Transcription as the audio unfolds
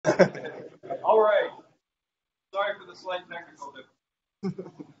All right. Sorry for the slight technical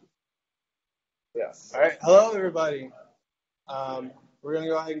difficulty. Yes. All right. Hello, everybody. We're going to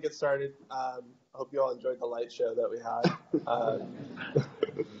go ahead and get started. I hope you all enjoyed the light show that we had.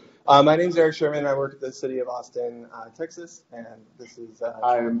 My name is Eric Sherman. I work at the city of Austin, Texas, and this is.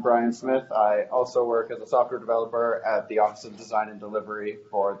 I'm Brian Smith. I also work as a software developer at the Office of Design and Delivery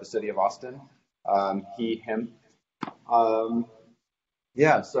for the city of Austin. He, him.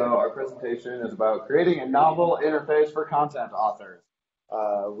 So our presentation is about creating a novel interface for content authors.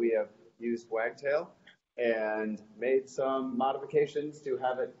 We have used Wagtail and made some modifications to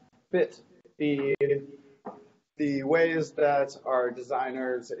have it fit the ways that our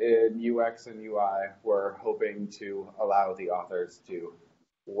designers in UX and UI were hoping to allow the authors to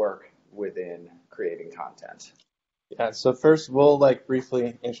work within creating content. Yeah, so first we'll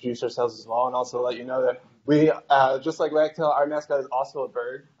briefly introduce ourselves as well, and also let you know that we, just like Wagtail, our mascot is also a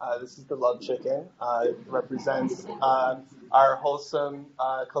bird. This is the love chicken. It represents our wholesome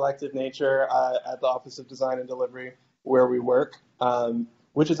collective nature at the Office of Design and Delivery where we work,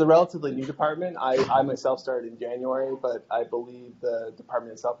 which is a relatively new department. I myself started in January, but I believe the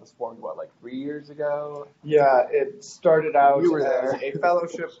department itself was formed, 3 years ago? Yeah, it started out as a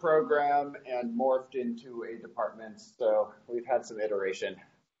fellowship program and morphed into a department, so we've had some iteration.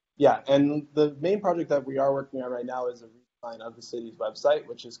 Yeah, and the main project that we are working on right now is a redesign of the city's website,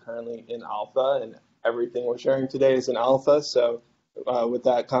 which is currently in alpha, and everything we're sharing today is in alpha. So with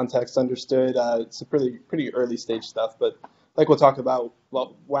that context understood, it's a pretty early stage stuff, but like we'll talk about,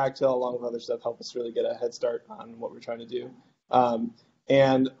 Wagtail along with other stuff help us really get a head start on what we're trying to do.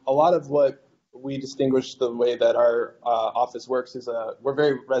 And a lot of what we distinguish the way that our office works is we're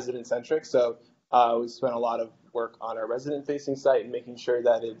very resident-centric, so we spent a lot of work on our resident-facing site and making sure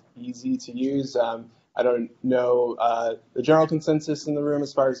that it's easy to use. I don't know the general consensus in the room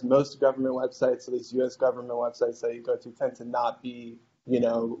as far as most government websites, at least U.S. government websites that you go to, tend to not be,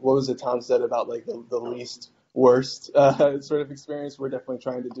 what was it Tom said about the least worst sort of experience. We're definitely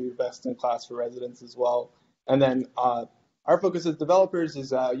trying to do best in class for residents as well. And then our focus as developers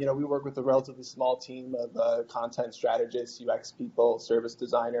is, we work with a relatively small team of content strategists, UX people, service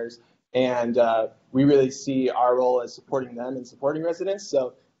designers, and we really see our role as supporting them and supporting residents.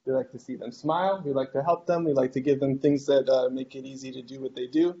 So we like to see them smile. We like to help them. We like to give them things that make it easy to do what they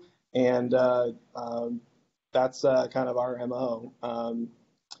do. And that's kind of our MO.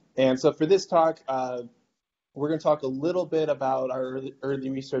 And so for this talk, we're going to talk a little bit about our early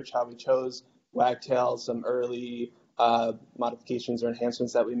research, how we chose Wagtail, some early modifications or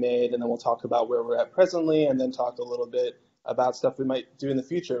enhancements that we made, and then we'll talk about where we're at presently, and then talk a little bit about stuff we might do in the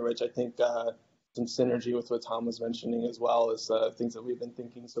future, which I think some synergy with what Tom was mentioning as well as things that we've been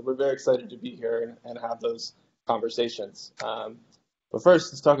thinking. So we're very excited to be here and have those conversations. But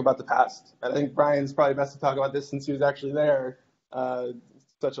first, let's talk about the past. And I think Brian's probably best to talk about this since he was actually there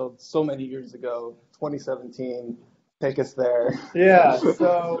so many years ago, 2017. Take us there. Yeah,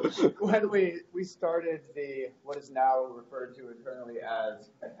 so when we started what is now referred to internally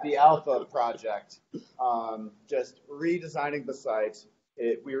as the Alpha Project, just redesigning the site,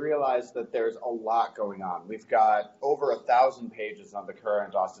 we realized that there's a lot going on. We've got over 1,000 pages on the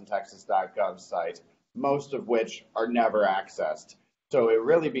current austintexas.gov site, most of which are never accessed. So it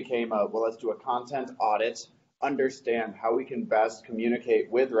really became let's do a content audit, understand how we can best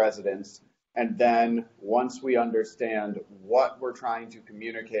communicate with residents, and then once we understand what we're trying to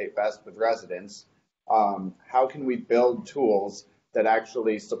communicate best with residents, how can we build tools that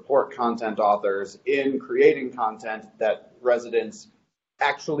actually support content authors in creating content that residents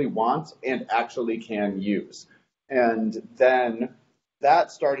actually want and actually can use. And then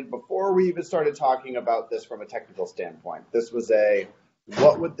that started before we even started talking about this from a technical standpoint. This was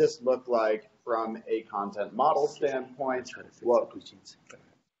what would this look like from a content model standpoint?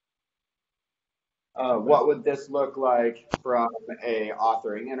 What would this look like from a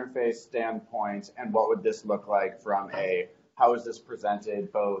authoring interface standpoint? And what would this look like from how is this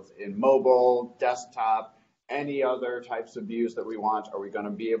presented both in mobile, desktop, any other types of views that we want? Are we going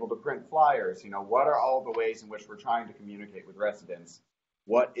to be able to print flyers? What are all the ways in which we're trying to communicate with residents?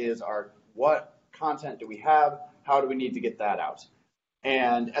 What content do we have? How do we need to get that out?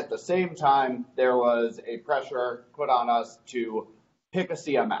 And at the same time, there was a pressure put on us to pick a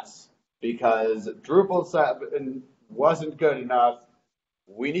CMS because Drupal 7 wasn't good enough.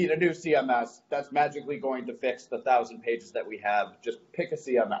 We need a new CMS that's magically going to fix the 1,000 pages that we have. Just pick a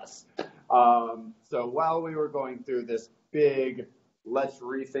CMS. So while we were going through this big, let's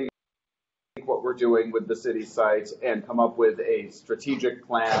rethink what we're doing with the city site and come up with a strategic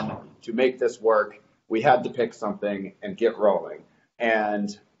plan to make this work, we had to pick something and get rolling.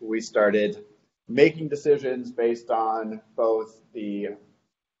 And we started making decisions based on both the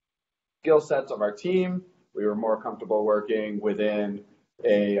skill sets of our team. We were more comfortable working within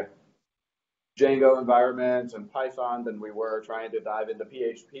a Django environment and Python than we were trying to dive into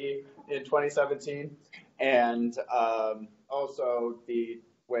PHP in 2017. And also the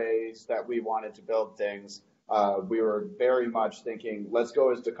ways that we wanted to build things. We were very much thinking, let's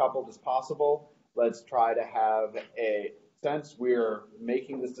go as decoupled as possible. Let's try to have since we're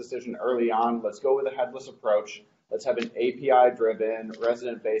making this decision early on, let's go with a headless approach. Let's have an API-driven,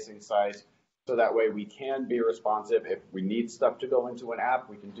 resident-facing site, so that way we can be responsive. If we need stuff to go into an app,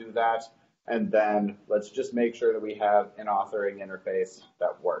 we can do that. And then let's just make sure that we have an authoring interface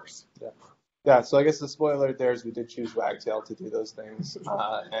that works. Yeah, so I guess the spoiler there is we did choose Wagtail to do those things,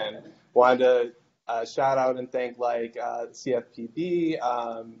 and wanted to shout out and thank CFPB.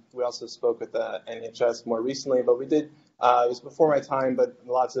 We also spoke with the NHS more recently, but we did, it was before my time, but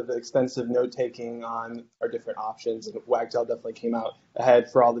lots of extensive note-taking on our different options, and Wagtail definitely came out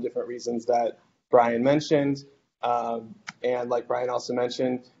ahead for all the different reasons that Brian mentioned. And like Brian also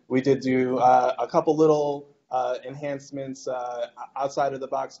mentioned, we did do a couple little enhancements outside of the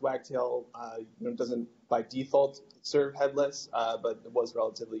box. Wagtail doesn't by default serve headless, but it was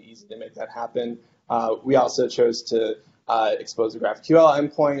relatively easy to make that happen. We also chose to expose a GraphQL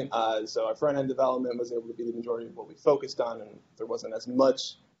endpoint, so our front-end development was able to be the majority of what we focused on, and there wasn't as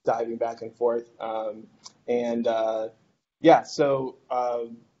much diving back and forth. So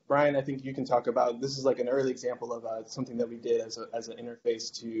Brian, I think you can talk about, this is like an early example of something that we did as an interface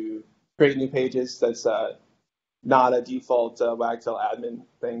to create new pages. That's not a default Wagtail admin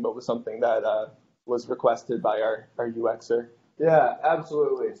thing, but was something that was requested by our UXer. Yeah,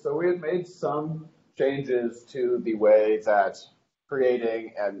 absolutely. So we had made some changes to the way that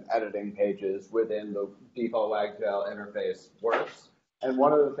creating and editing pages within the default Wagtail interface works. And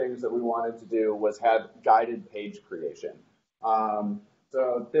one of the things that we wanted to do was have guided page creation.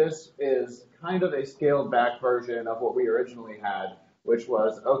 So this is kind of a scaled back version of what we originally had, which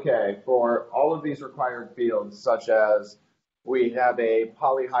was, okay, for all of these required fields, such as we have a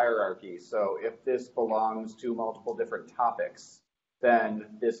poly hierarchy. So if this belongs to multiple different topics, then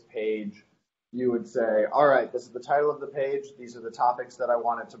this page, you would say, all right, this is the title of the page. These are the topics that I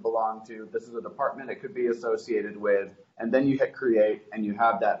want it to belong to. This is a department it could be associated with. And then you hit create and you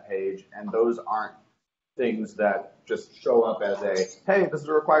have that page. And those aren't things that just show up as hey, this is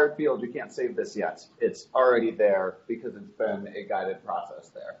a required field, you can't save this yet. It's already there because it's been a guided process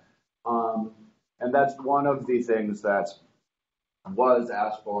there. And that's one of the things that was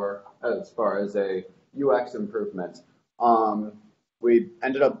asked for as far as a UX improvement. We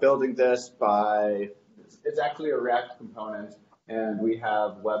ended up building this it's actually a React component, and we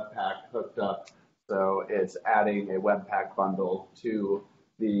have Webpack hooked up. So it's adding a Webpack bundle to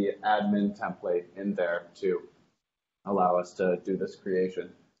the admin template in there to allow us to do this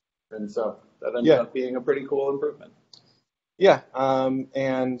creation. And so that ended up being a pretty cool improvement. Yeah,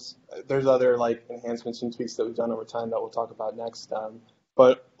 and there's other enhancements and tweaks that we've done over time that we'll talk about next.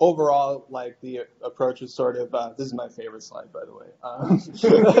 But overall, the approach is sort of, this is my favorite slide, by the way.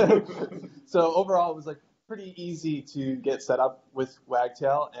 So overall, it was pretty easy to get set up with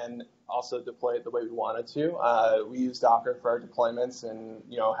Wagtail and also deploy it the way we wanted to. We use Docker for our deployments and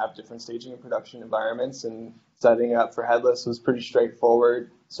have different staging and production environments, and setting up for headless was pretty straightforward.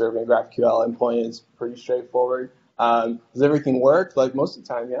 Serving a GraphQL endpoint is pretty straightforward. Does everything work? Most of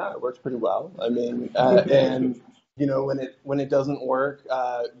the time, yeah, it works pretty well. I mean, and when it doesn't work,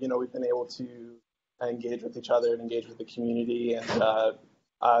 we've been able to engage with each other and engage with the community, and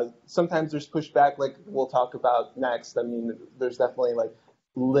sometimes there's pushback, like we'll talk about next. I mean, there's definitely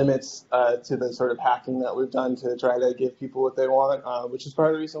limits to the sort of hacking that we've done to try to give people what they want, which is part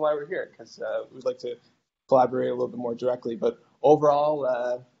of the reason why we're here, because we'd like to collaborate a little bit more directly. But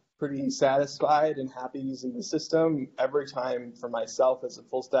overall, pretty satisfied and happy using the system. Every time for myself as a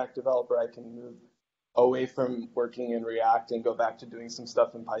full stack developer, I can move away from working in React and go back to doing some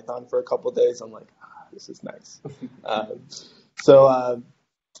stuff in Python for a couple of days. I'm like, this is nice. So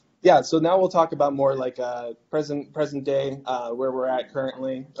now we'll talk about more present day, where we're at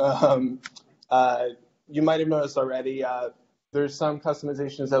currently. You might have noticed already, there's some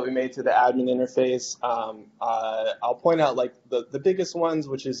customizations that we made to the admin interface. I'll point out the biggest ones,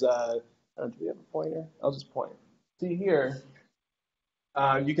 which is, do we have a pointer? I'll just point. See here,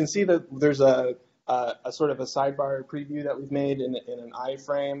 you can see that there's a sort of a sidebar preview that we've made in an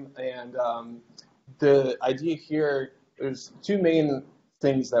iframe, and the idea here, there's two main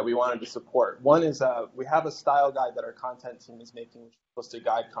things that we wanted to support. One is we have a style guide that our content team is making, which is supposed to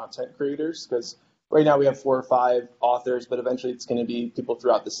guide content creators, because right now we have 4 or 5 authors, but eventually it's going to be people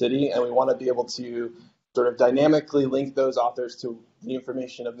throughout the city, and we want to be able to sort of dynamically link those authors to the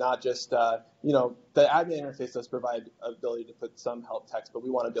information of not just, the admin interface does provide ability to put some help text, but we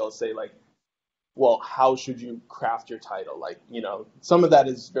want to be able to say, like, well, how should you craft your title? Like, some of that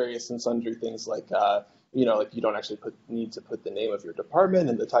is various and sundry things like, like you don't actually need to put the name of your department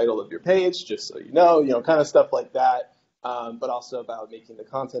in the title of your page, just so kind of stuff like that. But also about making the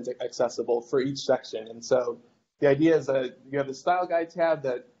content accessible for each section. And so the idea is that you have the style guide tab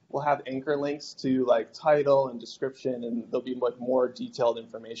that will have anchor links to like title and description, and there'll be like more detailed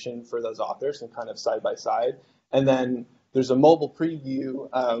information for those authors and kind of side by side. And then there's a mobile preview,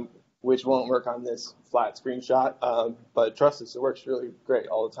 which won't work on this flat screenshot, but trust us, it works really great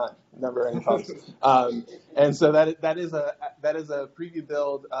all the time. Never any problems. And so that is a preview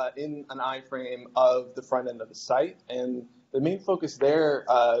build in an iframe of the front end of the site. And the main focus there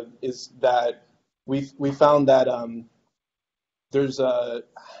is that we found that there's a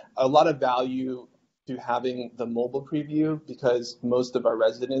lot of value to having the mobile preview because most of our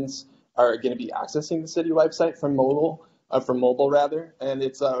residents are going to be accessing the city website from mobile. From mobile rather, and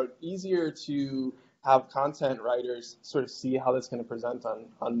it's easier to have content writers sort of see how that's going to present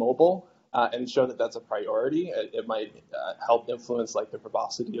on mobile and show that that's a priority. It might help influence like the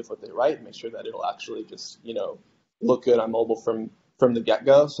verbosity of what they write and make sure that it'll actually just look good on mobile from the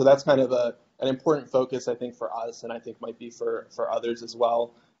get-go. So that's kind of an important focus I think for us, and I think might be for others as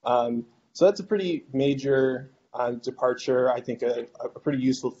well. So that's a pretty major departure. I think a pretty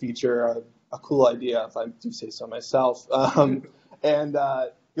useful feature. A cool idea, if I do say so myself. And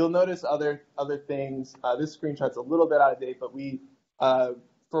you'll notice other things. This screenshot's a little bit out of date, but we,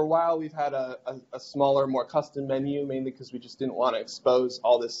 for a while, we've had a smaller, more custom menu, mainly because we just didn't want to expose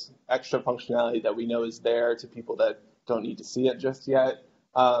all this extra functionality that we know is there to people that don't need to see it just yet.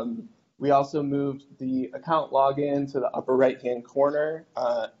 We also moved the account login to the upper right-hand corner.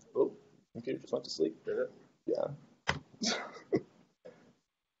 Computer just went to sleep. Yeah.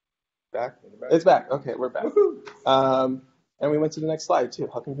 Back? It's back. Okay, we're back. And we went to the next slide too.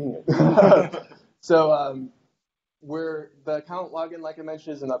 How convenient. So the account login, like I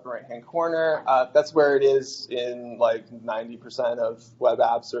mentioned, is in the upper right-hand corner. That's where it is in like 90% of web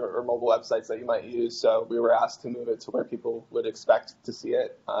apps or mobile websites that you might use. So we were asked to move it to where people would expect to see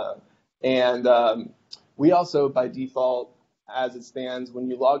it. And we also, by default, as it stands, when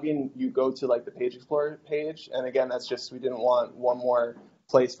you log in, you go to like the Page Explorer page. And again, that's just, we didn't want one more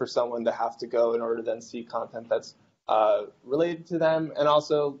place for someone to have to go in order to then see content that's related to them. And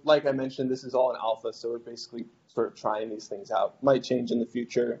also, like I mentioned, this is all in alpha, so we're basically sort of trying these things out. Might change in the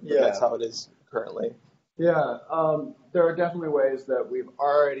future, but that's how it is currently. Yeah, there are definitely ways that we've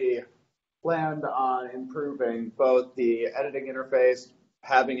already planned on improving both the editing interface,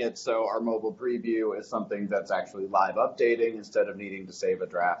 having it so our mobile preview is something that's actually live updating instead of needing to save a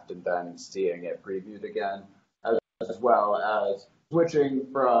draft and then seeing it previewed again, as well as switching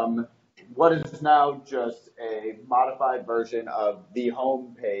from what is now just a modified version of the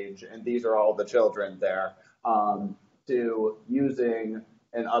home page, and these are all the children there, to using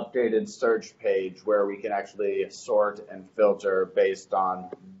an updated search page where we can actually sort and filter based on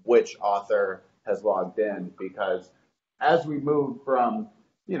which author has logged in. Because as we move from,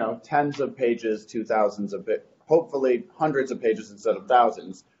 tens of pages to thousands of, hopefully hundreds of pages instead of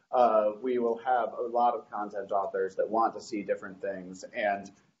thousands, we will have a lot of content authors that want to see different things,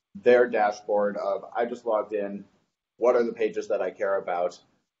 and their dashboard of, I just logged in, what are the pages that I care about,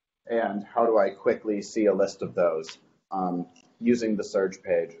 and how do I quickly see a list of those? Using the search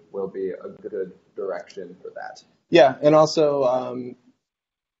page will be a good direction for that. Yeah, and also,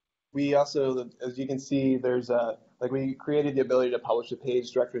 we also, as you can see, there's we created the ability to publish a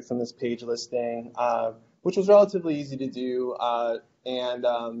page directly from this page listing, which was relatively easy to do. And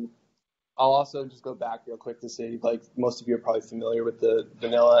I'll also just go back real quick to say, like most of you are probably familiar with the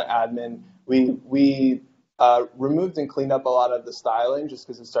vanilla admin. We removed and cleaned up a lot of the styling just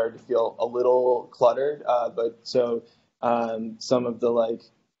because it started to feel a little cluttered. Some of the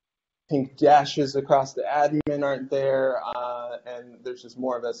pink dashes across the admin aren't there, and there's just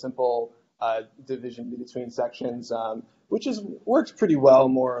more of a simple division between sections, which works pretty well,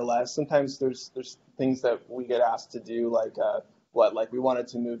 more or less. Sometimes there's things that we get asked to do, we wanted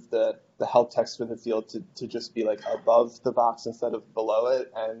to move the help text for the field to just be above the box instead of below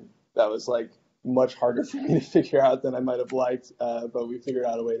it, and that was much harder for me to figure out than I might have liked, but we figured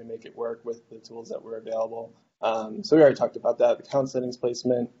out a way to make it work with the tools that were available. So we already talked about that, the count settings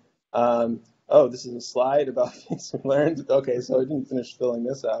placement. This is a slide about things we learned. Okay, so I didn't finish filling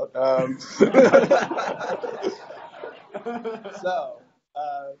this out.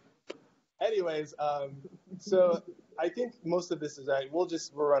 Anyways, so I think most of this is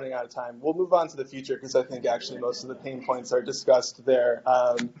we're running out of time. We'll move on to the future because I think actually most of the pain points are discussed there.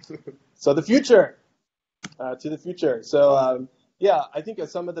 So the future, to the future. So yeah, I think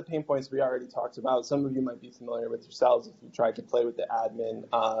some of the pain points we already talked about. Some of you might be familiar with yourselves if you tried to play with the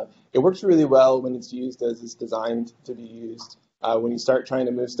admin. It works really well when it's used as it's designed to be used. When you start trying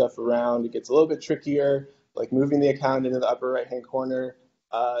to move stuff around, it gets a little bit trickier, like moving the account into the upper right-hand corner.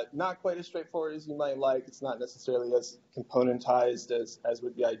 Not quite as straightforward as you might like. It's not necessarily as componentized as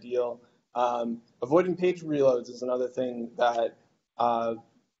would be ideal. Avoiding page reloads is another thing that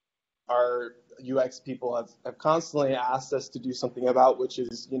our UX people have constantly asked us to do something about, which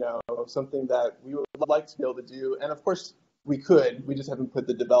is, something that we would like to be able to do. And of course, we we just haven't put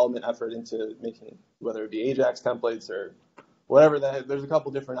the development effort into making, whether it be Ajax templates or whatever. There's a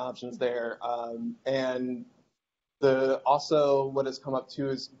couple different options there. And also what has come up too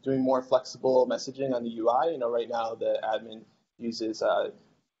is doing more flexible messaging on the UI. Right now the admin uses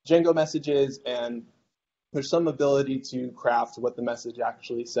Django messages, and there's some ability to craft what the message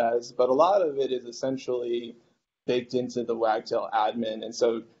actually says, but a lot of it is essentially baked into the Wagtail admin. And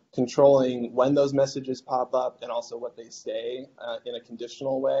so controlling when those messages pop up and also what they say in a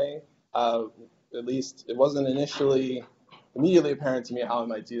conditional way, at least it wasn't immediately apparent to me how I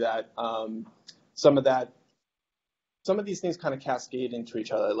might do that. Some of these things kind of cascade into each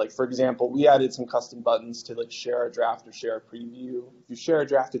other. Like, for example, we added some custom buttons to share a draft or share a preview. If you share a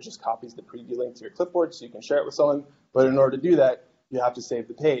draft, it just copies the preview link to your clipboard so you can share it with someone. But in order to do that, you have to save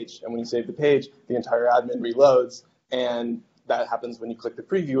the page. And when you save the page, the entire admin reloads. And that happens when you click the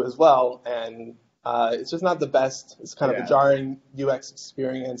preview as well. And it's just not the best. It's kind of a jarring UX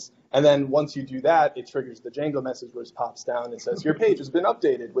experience. And then once you do that, it triggers the Django message, which pops down and says, your page has been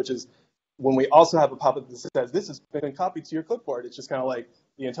updated, which is when we also have a pop-up that says, this has been copied to your clipboard. It's just kind of like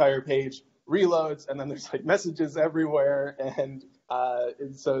the entire page reloads, and then there's like messages everywhere. And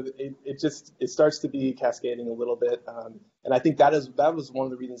so it starts to be cascading a little bit. And I think that was one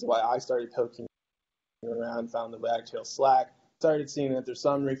of the reasons why I started poking around, found the Wagtail Slack, started seeing that there's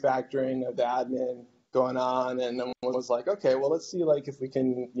some refactoring of the admin going on, and then was like, okay, well, let's see if we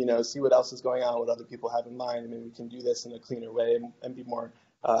can, see what else is going on, what other people have in mind, and maybe we can do this in a cleaner way and be more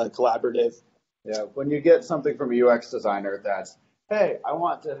collaborative. Yeah, when you get something from a UX designer that's, hey, I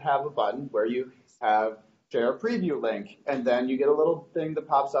want to have a button where you have share a preview link, and then you get a little thing that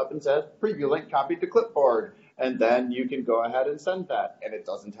pops up and says preview link copied to clipboard, and then you can go ahead and send that, and it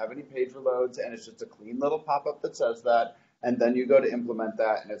doesn't have any page reloads, and it's just a clean little pop-up that says that, and then you go to implement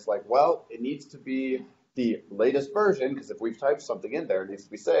that, and it's like, well, it needs to be the latest version, because if we've typed something in there, it needs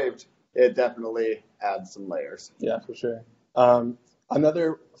to be saved. It definitely adds some layers. Yeah, for sure.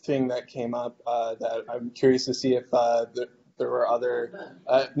 Another thing that came up that I'm curious to see if there were other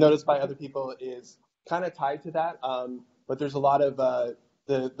noticed by other people is kind of tied to that. But there's a lot of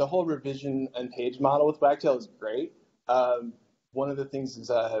the whole revision and page model with Wagtail is great. One of the things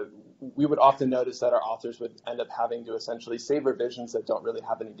is we would often notice that our authors would end up having to essentially save revisions that don't really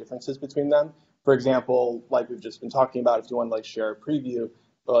have any differences between them. For example, like we've just been talking about, if you want to share a preview,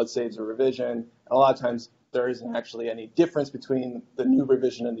 well, it saves a revision. And a lot of times there isn't actually any difference between the new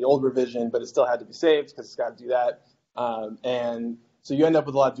revision and the old revision, but it still had to be saved because it's got to do that. And so you end up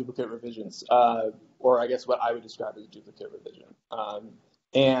with a lot of duplicate revisions, or I guess what I would describe as a duplicate revision.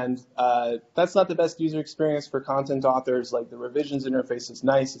 And that's not the best user experience for content authors. Like, the revisions interface is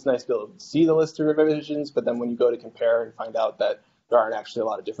nice. It's nice to be able to see the list of revisions, but then when you go to compare and find out that there aren't actually a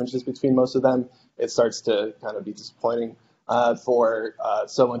lot of differences between most of them, it starts to kind of be disappointing for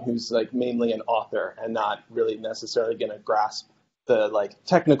someone who's mainly an author and not really necessarily going to grasp the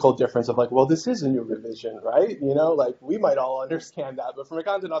technical difference of well, this is a new revision, right? We might all understand that, but from a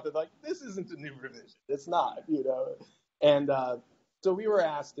content author, this isn't a new revision. It's not, And so we were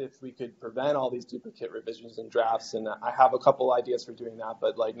asked if we could prevent all these duplicate revisions and drafts, and I have a couple ideas for doing that,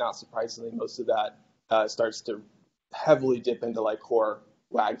 but not surprisingly, most of that starts to heavily dip into core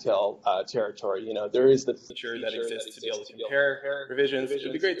Wagtail territory. There is the feature that exists to be able to compare revisions. It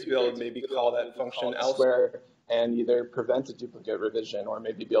would be great to be able to maybe call that function elsewhere and either prevent a duplicate revision or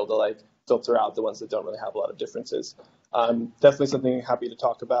maybe be able to filter out the ones that don't really have a lot of differences. Definitely something I'm happy to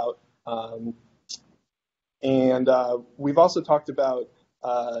talk about. And we've also talked about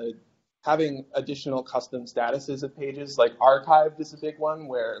having additional custom statuses of pages. Archived is a big one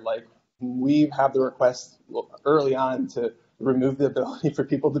where we have the request early on to remove the ability for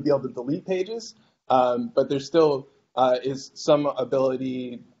people to be able to delete pages, but there still is some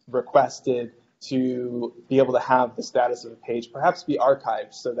ability requested to be able to have the status of a page perhaps be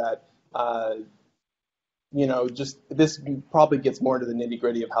archived so that just this probably gets more into the nitty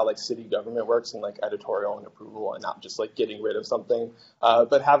gritty of how like city government works and like editorial and approval, and not just like getting rid of something,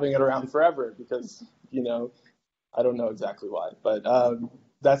 but having it around forever because, I don't know exactly why, but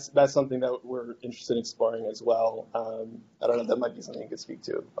that's something that we're interested in exploring as well. I don't know, that might be something you could speak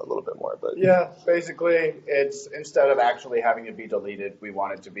to a little bit more, but Yeah, basically, it's instead of actually having it be deleted, we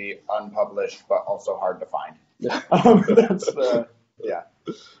want it to be unpublished, but also hard to find. yeah. That's the,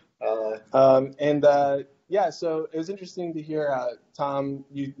 yeah. So it was interesting to hear, Tom,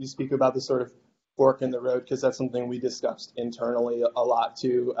 you speak about the sort of fork in the road, because that's something we discussed internally a lot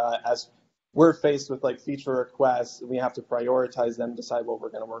too, as we're faced with like feature requests. We have to prioritize them, decide what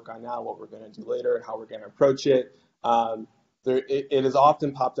we're going to work on now, what we're going to do later, and how we're going to approach it. It has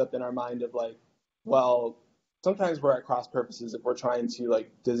often popped up in our mind of like, well, sometimes we're at cross purposes if we're trying to like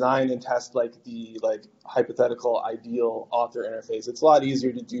design and test like the like hypothetical ideal author interface. It's a lot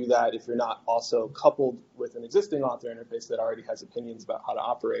easier to do that if you're not also coupled with an existing author interface that already has opinions about how to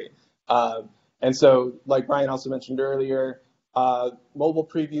operate. And so, like Brian also mentioned earlier, mobile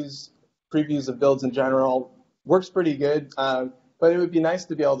previews of builds in general works pretty good. But it would be nice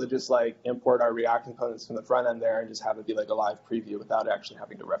to be able to just like import our React components from the front end there and just have it be like a live preview without actually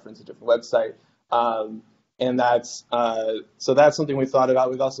having to reference a different website. And that's something we thought about.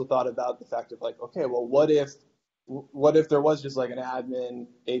 We've also thought about the fact of like, okay, well, what if there was just like an admin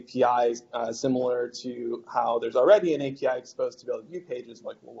API similar to how there's already an API exposed to be able to view pages?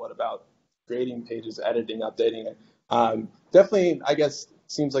 Like, well, what about creating pages, editing, updating it? Definitely, I guess,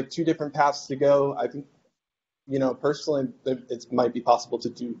 seems like two different paths to go. I think, personally, it might be possible to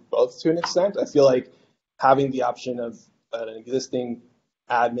do both to an extent. I feel like having the option of an existing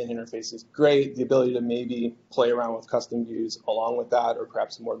admin interface is great. The ability to maybe play around with custom views along with that, or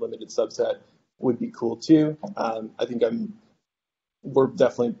perhaps a more limited subset, would be cool too. I think we're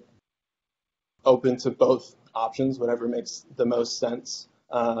definitely open to both options, whatever makes the most sense,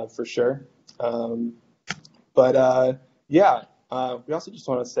 for sure. We also just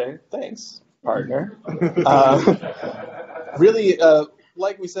want to say thanks, partner. Really,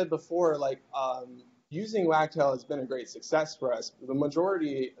 like we said before, using Wagtail has been a great success for us.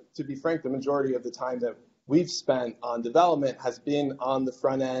 To be frank, the majority of the time that we've spent on development has been on the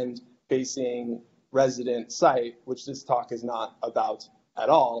front end facing resident site, which this talk is not about at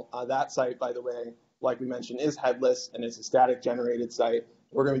all. That site, by the way, like we mentioned, is headless and is a static generated site.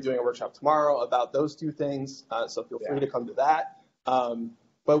 We're going to be doing a workshop tomorrow about those two things, so feel free to come to that.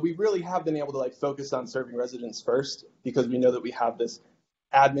 But we really have been able to focus on serving residents first, because we know that we have this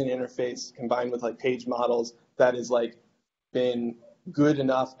admin interface combined with page models that has been good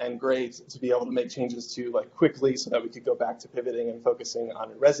enough and great to be able to make changes to quickly, so that we could go back to pivoting and focusing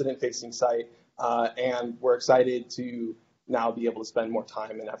on a resident facing site. And we're excited to now be able to spend more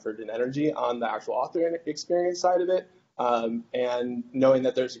time and effort and energy on the actual author experience side of it. And knowing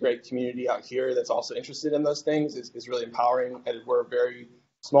that there's a great community out here that's also interested in those things is really empowering. And we're a very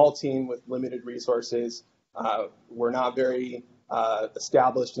small team with limited resources. We're not very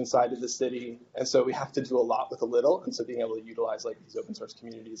established inside of the city, and so we have to do a lot with a little. And so being able to utilize these open source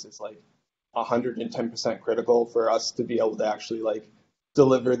communities is 110% critical for us to be able to actually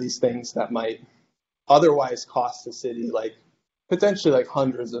deliver these things that might otherwise cost the city potentially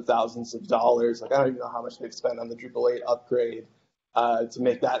hundreds of thousands of dollars. I don't even know how much they've spent on the Drupal 8 upgrade to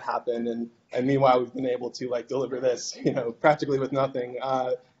make that happen. And meanwhile, we've been able to deliver this, practically with nothing.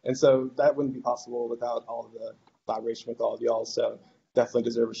 And so that wouldn't be possible without all of the collaboration with all of y'all. So definitely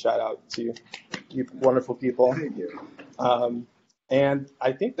deserve a shout out to you wonderful people. Thank you. And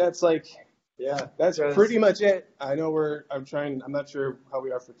I think that's that's pretty much it. I know I'm not sure how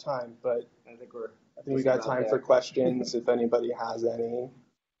we are for time, but I think we got time for questions if anybody has any.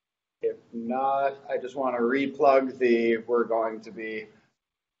 If not, I just want to replug we're going to be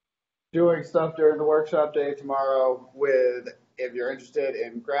doing stuff during the workshop day tomorrow if you're interested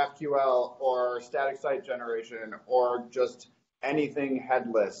in GraphQL or static site generation or just anything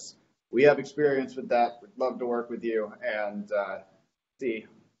headless. We have experience with that. We'd love to work with you and see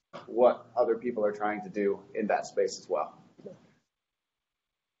what other people are trying to do in that space as well.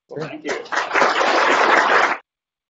 So, thank you.